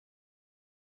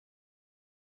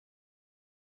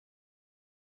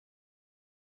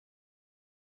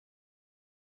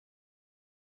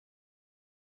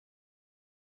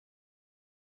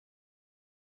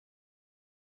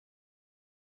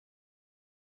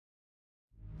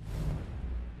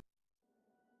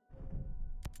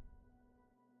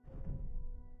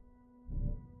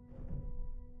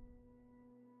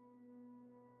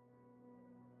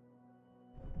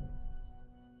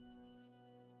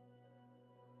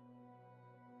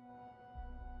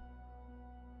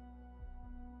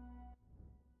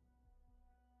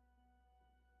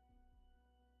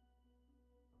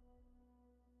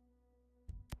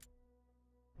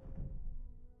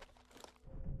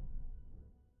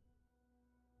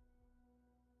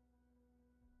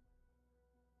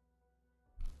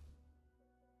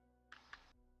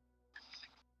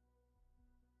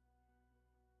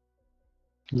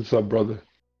What's up, brother?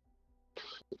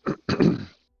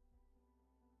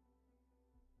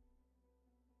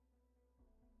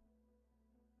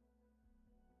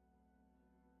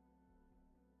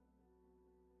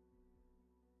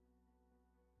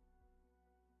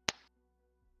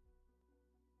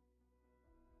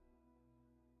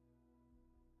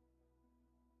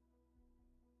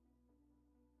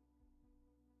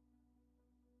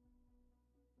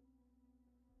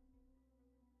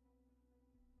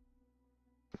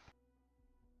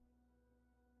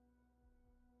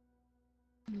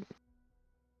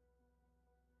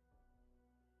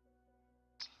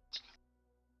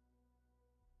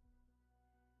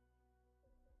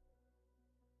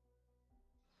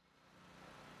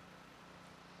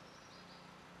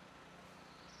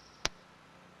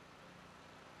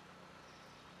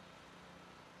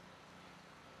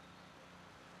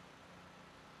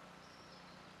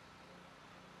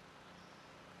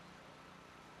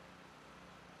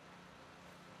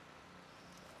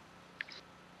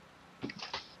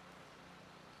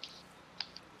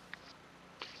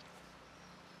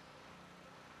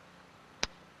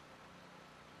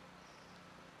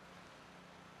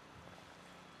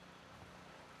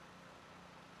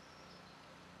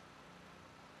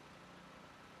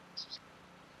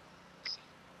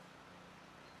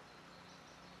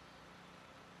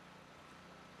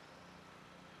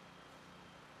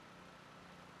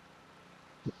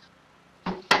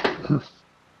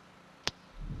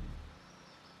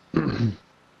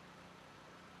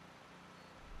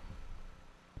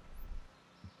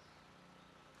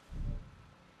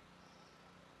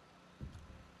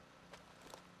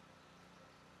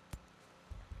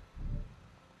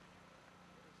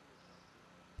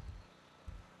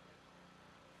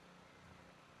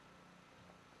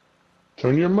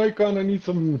 Turn your mic on. I need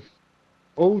some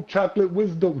old chocolate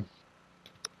wisdom.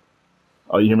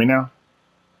 Oh, you hear me now?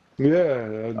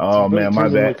 Yeah, Oh man, my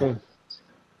turn the mic bad. on.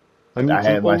 I I need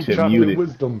some had my old shit chocolate muted.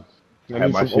 wisdom. I I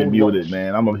had need my some shit old muted, lunch.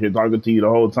 man. I'm up here talking to you the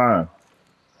whole time.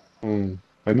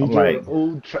 I I'm need like, your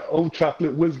old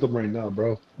chocolate wisdom right now,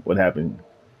 bro. what happened?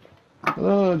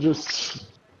 Just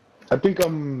I think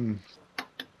I'm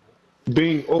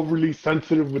being overly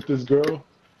sensitive with this girl.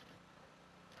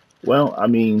 Well, I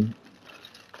mean,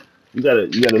 you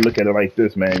gotta look at it like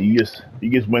this, man. You just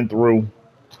went through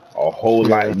a whole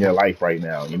lot Yeah. in your life right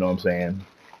now. You know what I'm saying?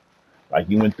 Like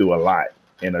you went through a lot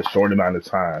in a short amount of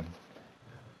time.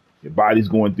 Your body's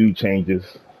going through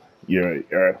changes. You're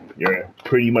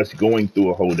pretty much going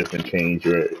through a whole different change.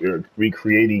 You're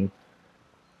recreating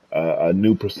a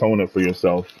new persona for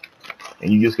yourself,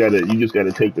 and you just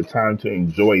gotta take the time to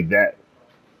enjoy that,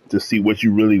 to see what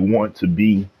you really want to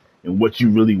be and what you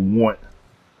really want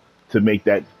to make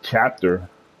that chapter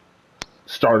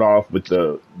start off with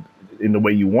the in the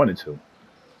way you want it to.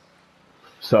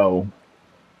 So,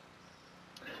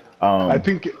 I um,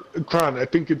 think I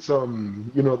think it's the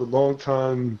long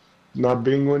time not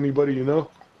being with anybody.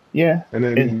 yeah, And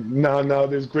and then now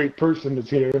this great person is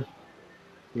here,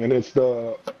 and it's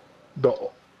the the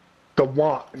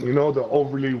want, the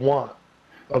overly want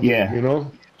of yeah. it.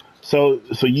 So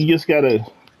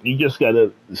you just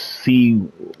gotta see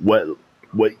what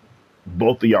what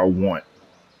both of y'all want.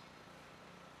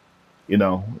 You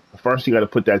know, first you got to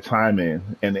put that time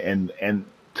in, and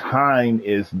time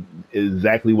is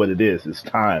exactly what it is. It's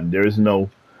time. There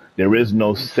is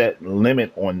no set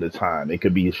limit on the time. It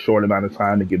could be a short amount of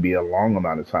time. It could be a long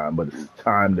amount of time, but it's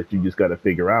time that you just got to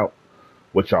figure out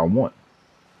what y'all want.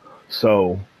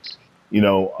 So,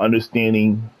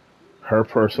 understanding her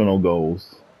personal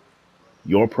goals,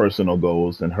 your personal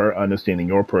goals, and her understanding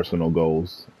your personal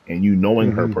goals, and you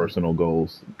knowing her Hmm. personal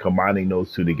goals, combining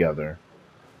those two together,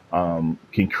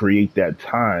 can create that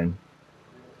time,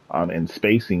 and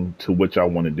spacing to what y'all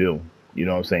want to do. You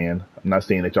know what I'm saying? I'm not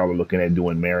saying that y'all are looking at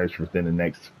doing marriage within the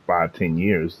next 5, 10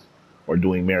 years, or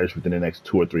doing marriage within the next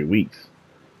 2 or 3 weeks.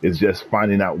 It's just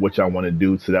finding out what y'all want to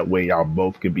do so that way y'all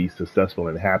both can be successful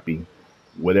and happy,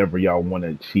 whatever y'all want to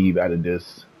achieve out of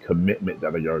this commitment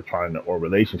that y'all trying to, or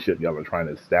relationship y'all are trying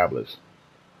to establish.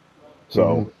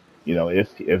 Hmm. So,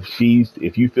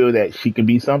 if you feel that she can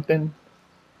be something,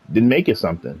 then make it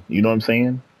something. You know what I'm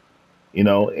saying?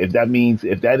 If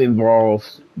that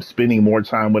involves spending more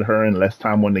time with her and less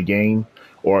time on the game,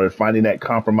 or finding that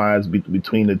compromise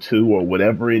between the two, or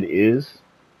whatever it is,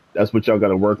 that's what y'all got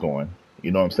to work on.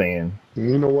 You know what I'm saying?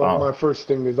 You know what? Uh, My first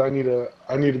thing is I need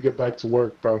to get back to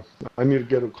work, bro. I need to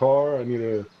get a car. I need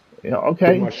to get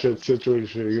okay, my shit situated.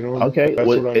 okay.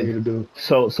 That's what I need to do.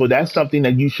 So that's something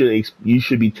that you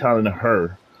should be telling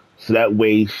her, so that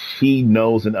way she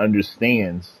knows and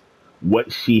understands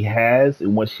what she has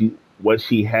and what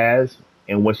she has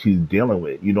and what she's dealing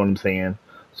with. You know what I'm saying?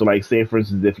 So like say for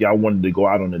instance, if y'all wanted to go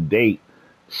out on a date,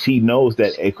 she knows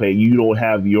that okay, you don't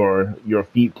have your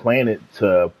feet planted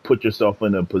to put yourself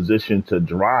in a position to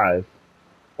drive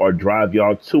or drive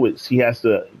y'all to it. She has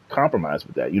to compromise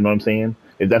with that. You know what I'm saying?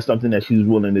 If that's something that she's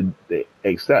willing to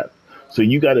accept. So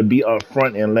you got to be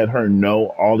upfront and let her know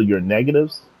all of your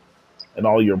negatives and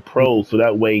all your pros, so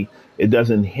that way it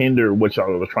doesn't hinder what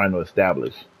y'all are trying to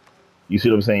establish. You see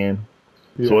what I'm saying?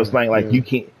 So it's Yeah, like yeah. you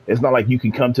can't. It's not like you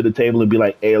can come to the table and be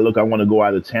like, "Hey, look, I want to go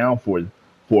out of town for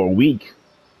a week."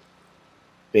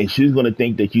 And she's gonna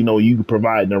think that you can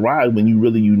provide the ride when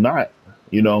you not.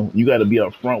 You got to be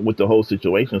upfront with the whole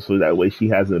situation so that way she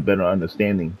has a better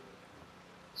understanding.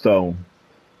 So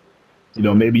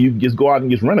Uh, maybe you just go out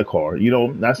and just rent a car.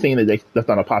 Not saying that that's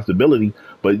not a possibility,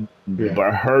 but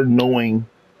yeah. her knowing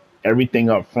everything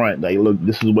up front, like, look,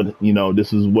 this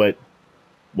is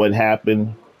what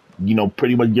happened.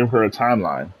 Pretty much give her a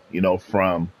timeline.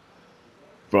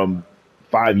 From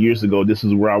 5 years ago, this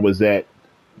is where I was at,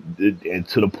 and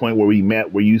to the point where we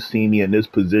met, where you see me in this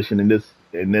position, in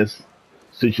this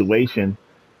situation.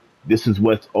 This is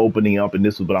what's opening up, and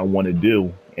this is what I want to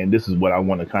do, and this is what I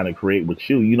want to kind of create with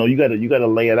you. You got to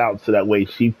lay it out so that way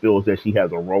she feels that she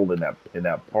has a role in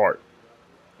that part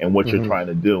and what you're Hmm. trying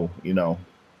to do.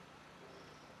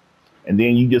 And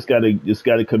then you just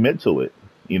gotta commit to it.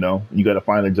 You got to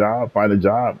find a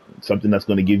job, something that's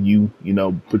going to give you,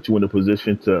 put you in a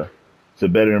position to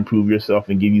better improve yourself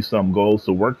and give you some goals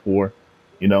to work for.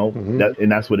 Hmm.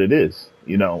 That's what it is.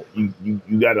 You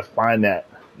got to find that.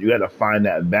 You got to find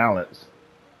that balance.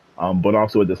 But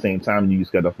also at the same time, you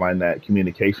just got to find that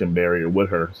communication barrier with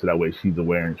her, so that way she's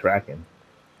aware and tracking.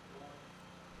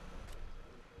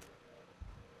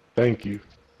 Thank you.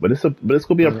 But it's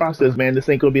gonna be a Uh, process, man. This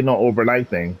ain't gonna be no overnight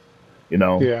thing. You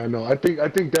know yeah, I know. I think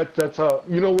that's how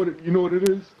you know what it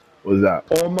is. what's that?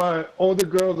 All the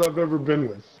girls I've ever been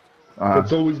with, Uh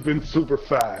it's huh. always been super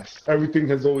fast. Everything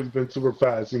has always been super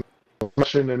fast,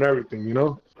 fashion and everything.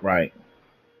 Right.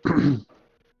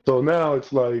 So now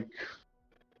it's like,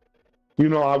 I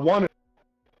Uh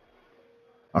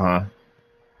huh.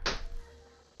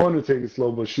 want to take it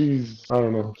slow, but I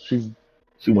don't know, she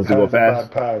She wants to go has a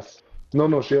fast. bad past.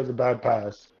 No, she has a bad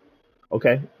past.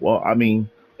 Okay. Well, I mean,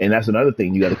 and that's another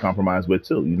thing you got to compromise with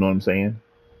too. You know what I'm saying?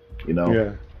 You know,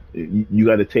 Yeah. you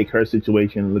got to take her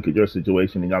situation, look at your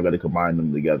situation, and y'all got to combine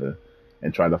them together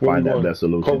and try to Where we find that going? best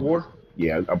Cold solution. War?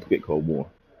 Yeah, I forget Cold War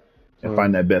and Uh,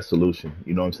 find that best solution.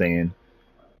 You know what I'm saying?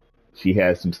 She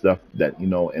has some stuff that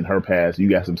in her past. You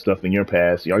got some stuff in your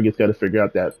past. Y'all just got to figure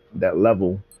out that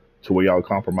level to where y'all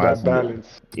compromise that and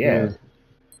balance. yeah,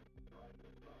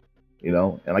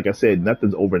 And like I said,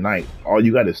 nothing's overnight. All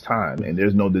you got is time, and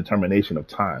there's no determination of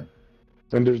time.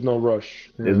 And there's no rush.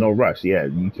 There's no rush. Yeah,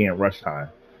 you can't rush time,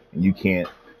 and you can't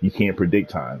predict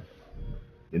time.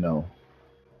 You know.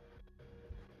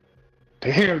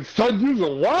 Damn, son, you's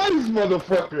a wise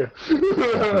motherfucker.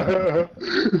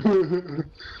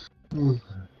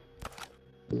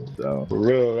 So For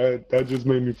real, that just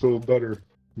made me feel better.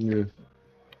 Yeah.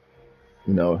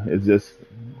 it's just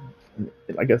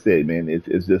like I said, man.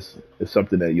 It's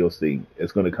something that you'll see.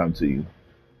 It's gonna come to you.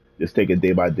 Just take it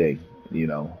day by day. You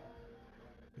know,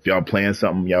 if y'all plan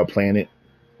something, y'all plan it,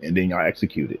 and then y'all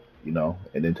execute it.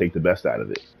 And then take the best out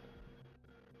of it.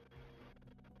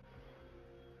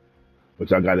 But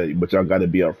y'all gotta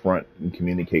be upfront and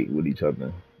communicate with each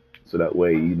other. So that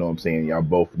way, you know what I'm saying, y'all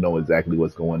both know exactly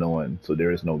what's going on. So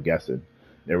there is no guessing.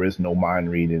 There is no mind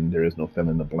reading. There is no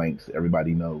filling the blanks.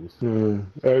 Everybody knows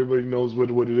Everybody knows what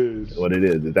it is. what it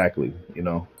is exactly.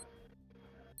 All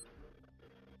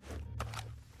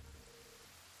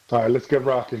right, let's get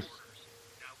rocking.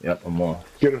 Yep, I'm on.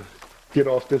 Get get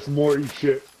off this Maury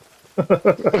shit. uh,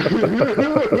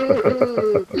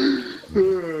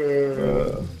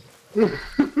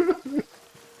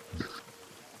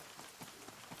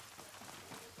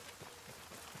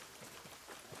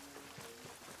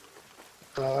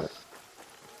 Uh,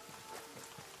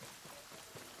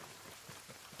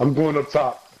 I'm going up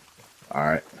top. all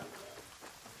right.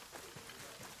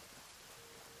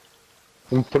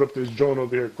 I'm gonna put up this drone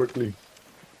over here quickly.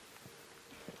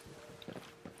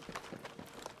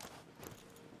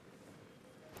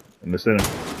 In the center.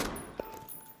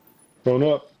 Drone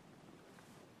up.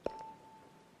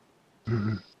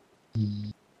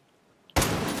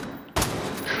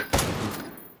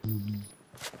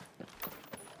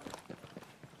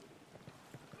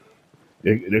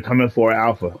 They're coming for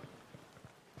Alpha.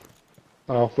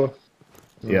 Alpha.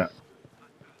 Yeah.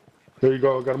 There you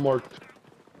go. I got it marked.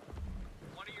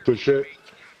 Good shit.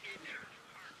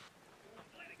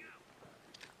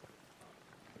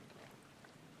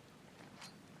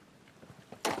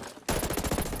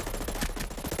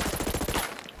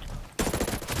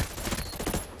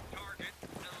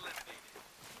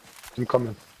 I'm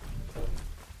coming.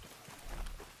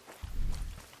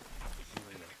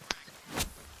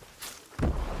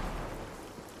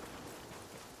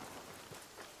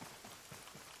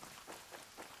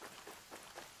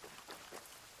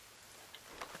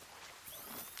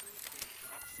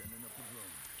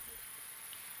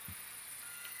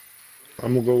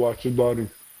 I'm gonna go watch his body.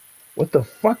 What the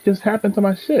fuck just happened to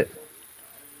my shit?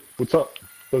 What's up?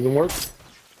 Doesn't work?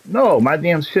 No, my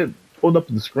damn shit pulled up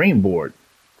the screen board,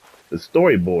 the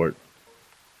storyboard.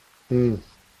 Hmm.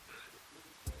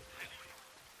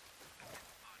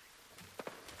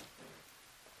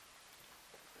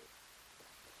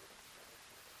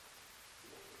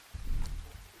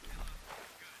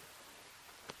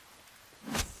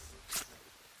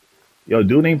 Yo,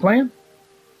 dude ain't playing?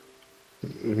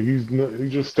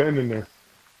 He's just standing there.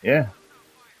 Yeah.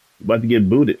 About to get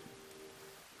booted.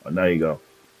 Oh, there you go.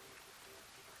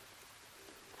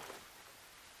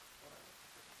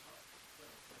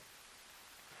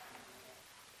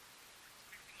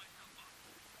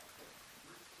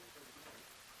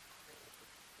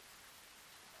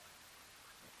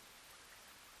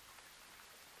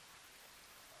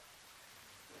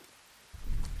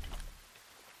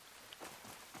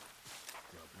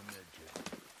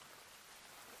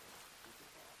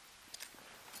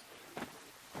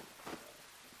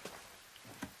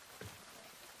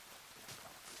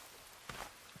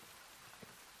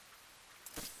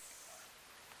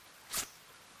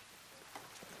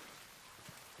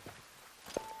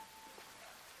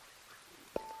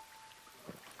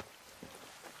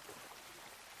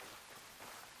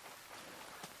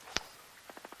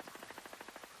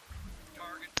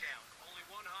 Target down. Only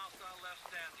one hostile left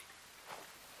standing.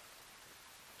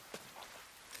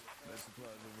 Med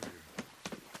supplies over here.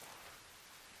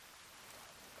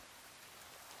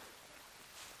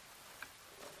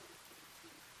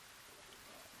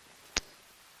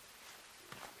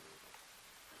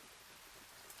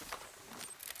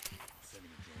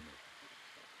 Sending a drone up.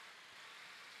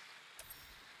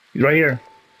 He's right here.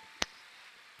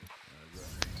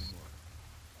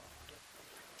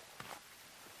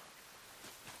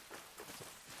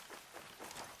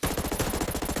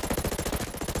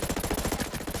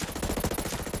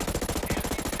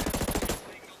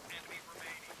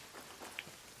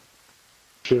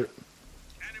 Shit.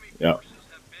 Enemy Yeah. forces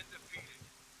have been defeated.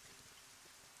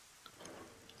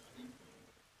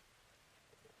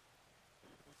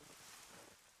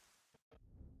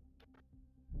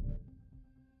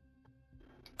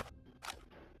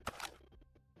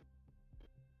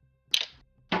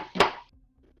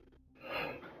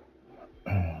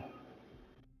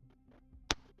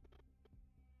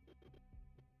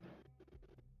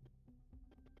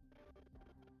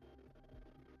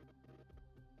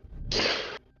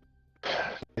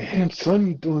 Damn, son,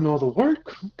 you doing all the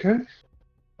work? Okay.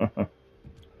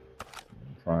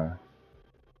 Fine.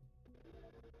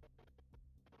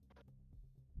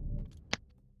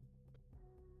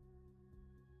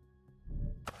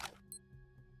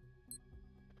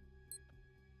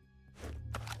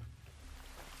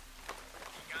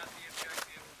 You got the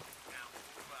objective. Now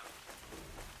move out.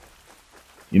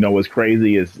 You know what's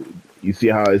crazy is you see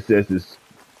how it says it's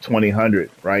 2000,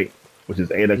 right? Which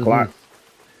is 8 Mm-hmm. o'clock.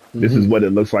 This Mm-hmm. is what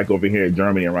it looks like over here in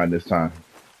Germany around this time.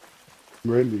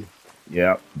 Really?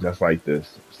 Yep, just like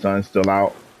this. Sun's still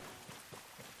out.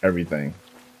 Everything.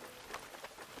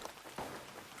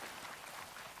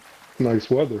 Nice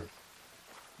weather.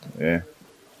 Yeah.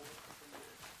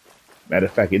 Matter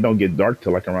of fact, it don't get dark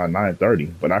till like around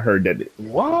 9:30. But I heard that,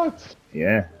 What?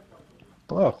 yeah.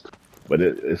 Fuck. But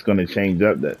it's going to change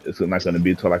up. That it's not going to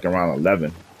be till like around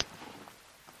 11.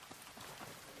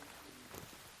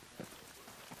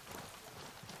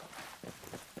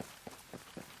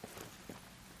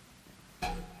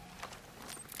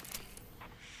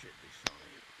 Shit, they saw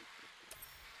me.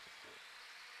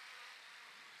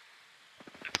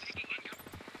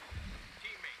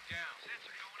 Teammate down.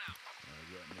 Sensor going out.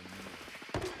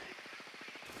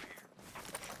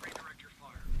 Redirect your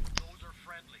fire. Those are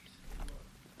friendlies.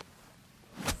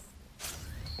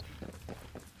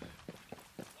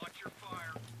 Watch your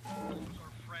fire. Those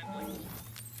are friendlies.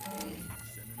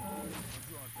 Sending a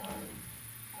drone fire.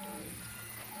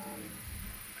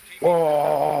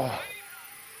 Oh,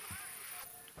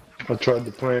 I tried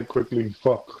to plan quickly.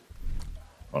 Fuck.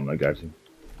 Oh, I got you.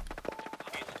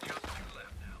 It's just two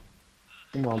left now.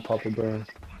 Come on, Papa Bear.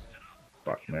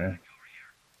 Fuck, man.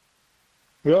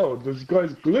 Yo, this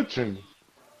guy's glitching.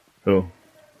 Who?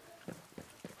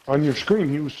 On your screen,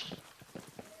 he was...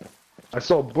 I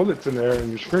saw bullets in the air on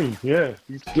your screen. Yeah,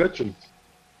 he's glitching.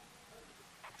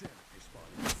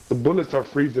 The bullets are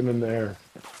freezing in the air.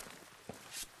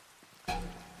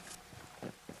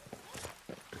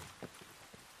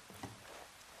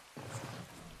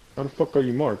 How the fuck are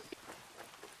you marked?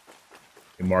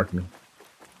 It marked me.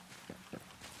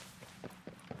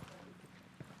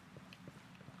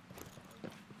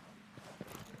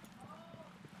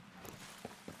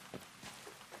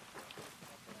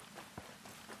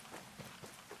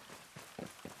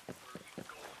 Where you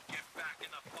going? Get back in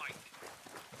the fight.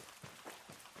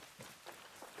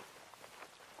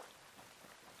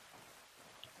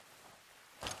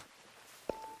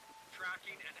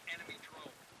 Tracking an enemy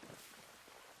drone.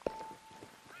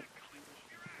 Recon,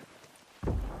 move your ass.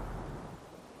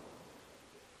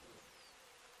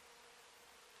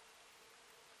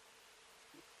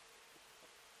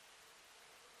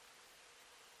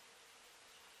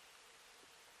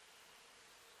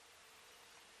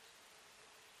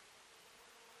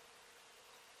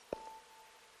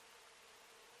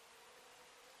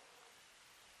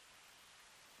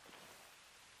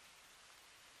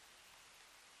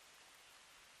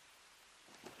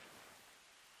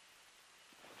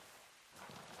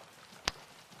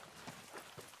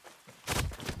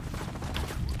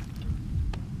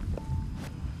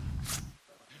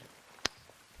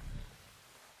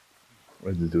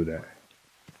 Let's just do that.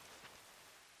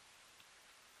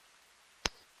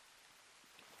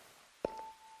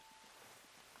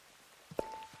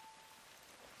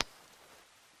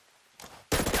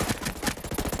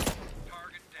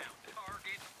 Target down.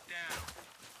 Target down.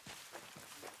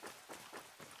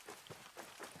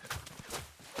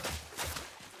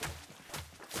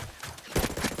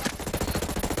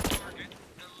 Target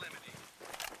eliminated.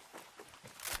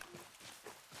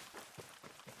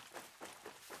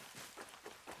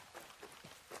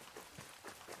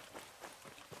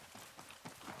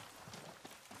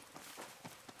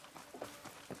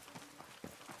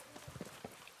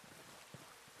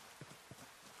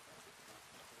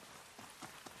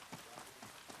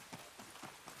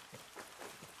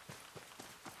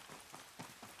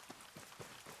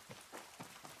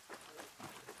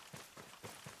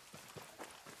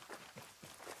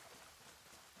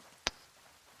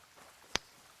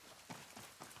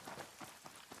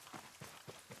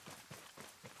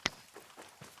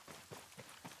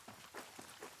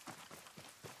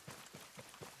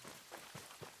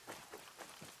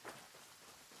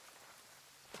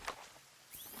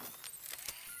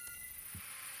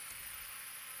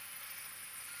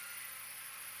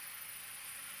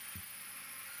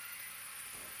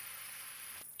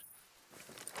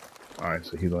 All right,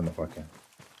 so he's on the fucking.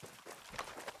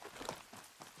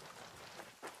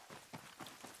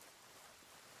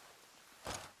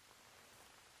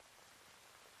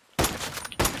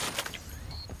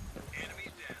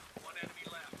 Enemies down. One enemy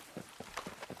left.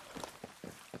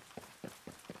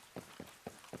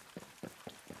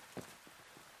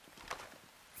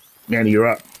 Manny, you're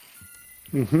up.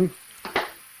 Mm-hmm.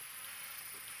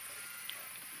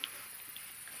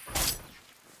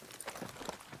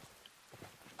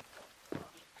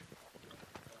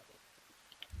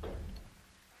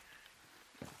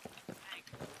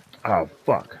 Oh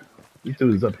fuck. These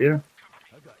dudes up here.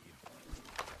 I got you.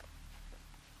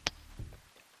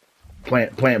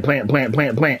 Plant, plant, plant, plant,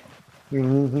 plant, plant.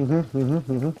 Mm-hmm. Mm-hmm.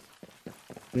 Mm-hmm.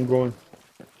 I'm going.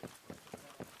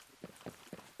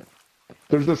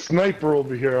 There's a sniper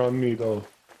over here on me though.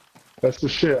 That's the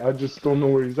shit. I just don't know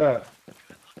where he's at. Good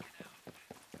looking out.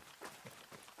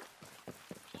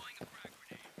 Deploying a frag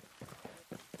grenade.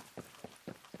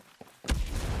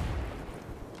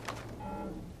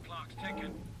 Clock's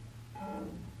ticking.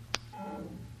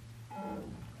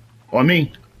 On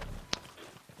me.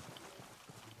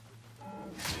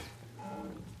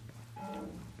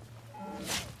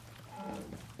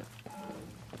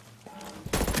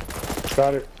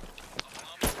 Got it. A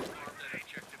bomb was dropped at a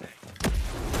check today.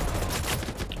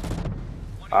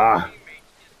 One of your Ah. teammates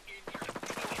is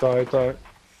injured. It's alright.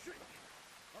 Shit!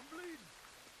 I'm bleeding.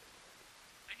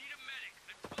 I need a medic.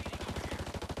 I'm bleeding over here.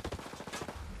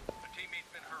 A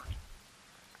teammate's been hurt.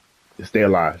 Just stay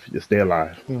alive. Just stay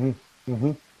alive. Mm-hmm.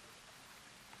 Mm-hmm.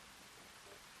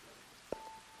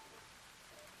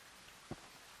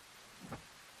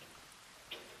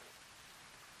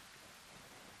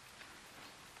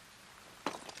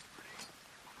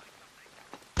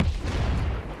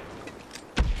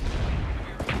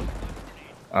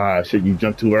 Ah, shit, you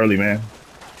jumped too early, man.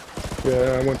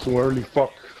 Yeah, I went too early.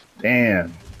 Fuck.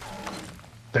 Damn.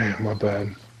 Damn, my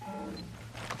bad.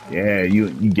 Yeah, you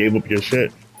gave up your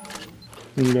shit.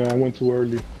 Yeah, I went too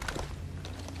early.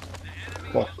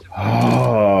 Fuck.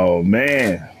 Oh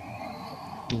man.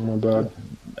 My bad.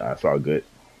 That's all good.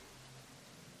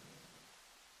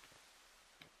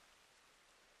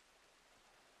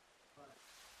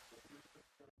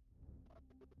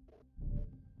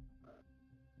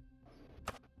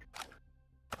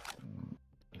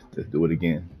 Let's do it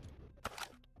again.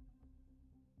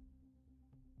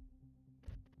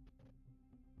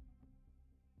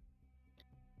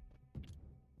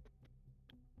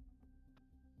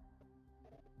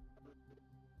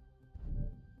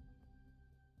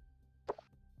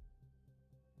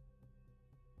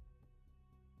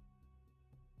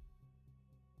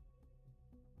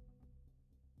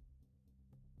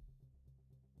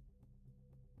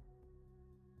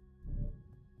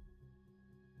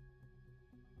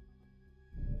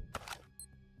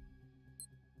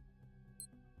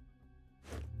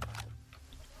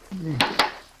 You know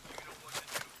what to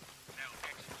do. Now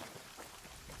execute.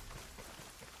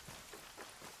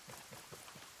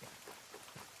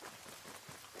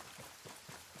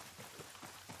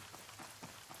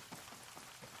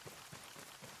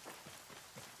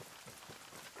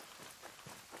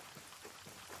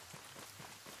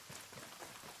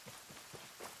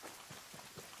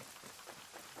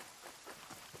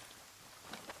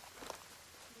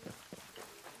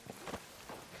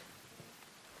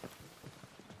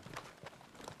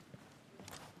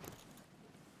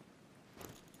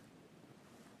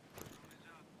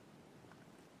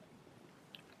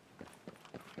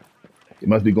 It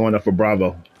must be going up for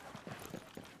Bravo.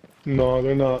 No,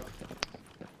 they're not.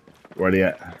 Where they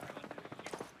at?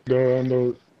 They're on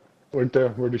the right there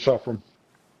where they shot from.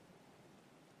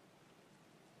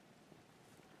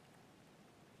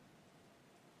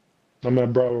 I'm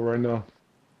at Bravo right now.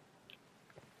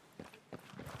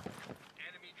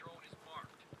 Enemy drone is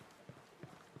marked.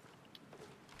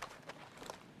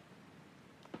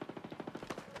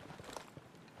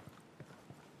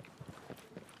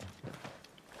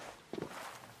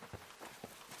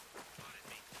 Spotted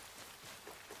me.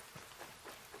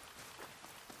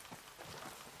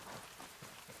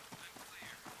 I'm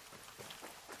clear.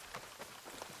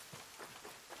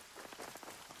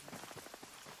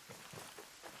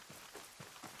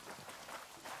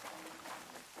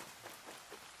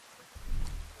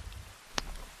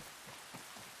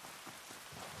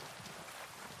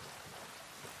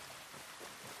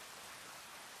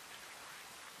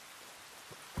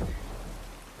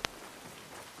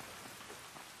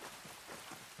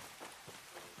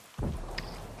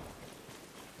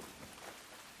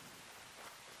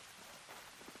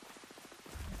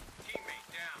 Teammate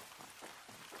down.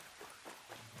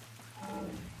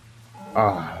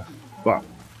 Ah, fuck.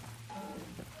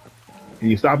 Can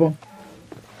you stop him?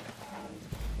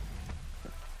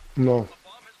 No. A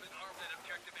bomb has been armed at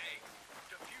objective A.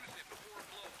 Defuse it before it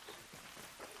blows.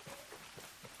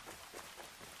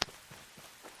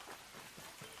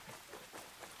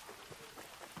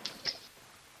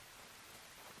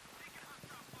 Taking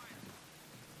hostile fire.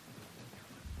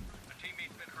 A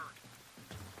teammate's been hurt.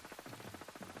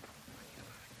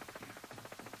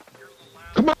 You're the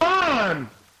last Come on!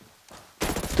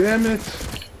 Damn it!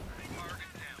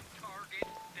 target down. Target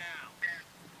down.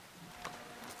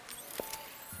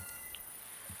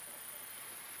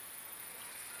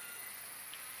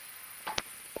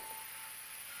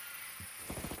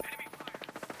 Enemy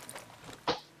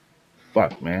fire.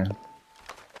 Fuck, man.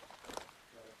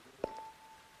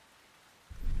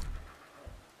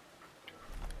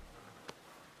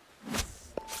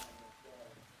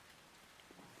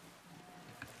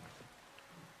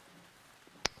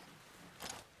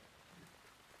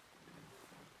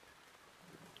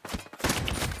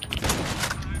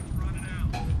 Time's running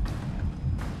out.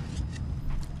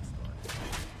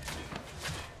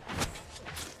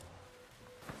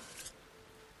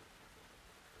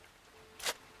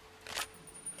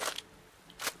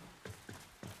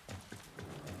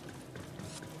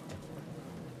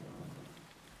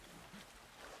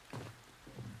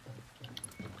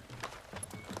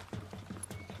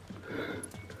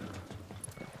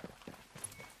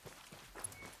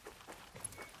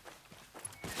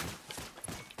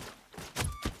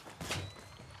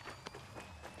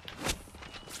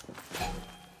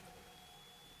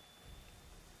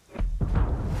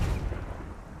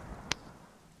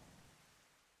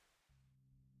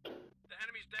 The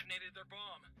enemy's detonated their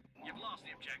bomb. You've lost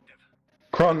the objective.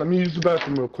 Kron, let me use the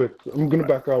bathroom real quick. I'm gonna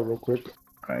back out real quick.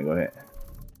 All right, go ahead.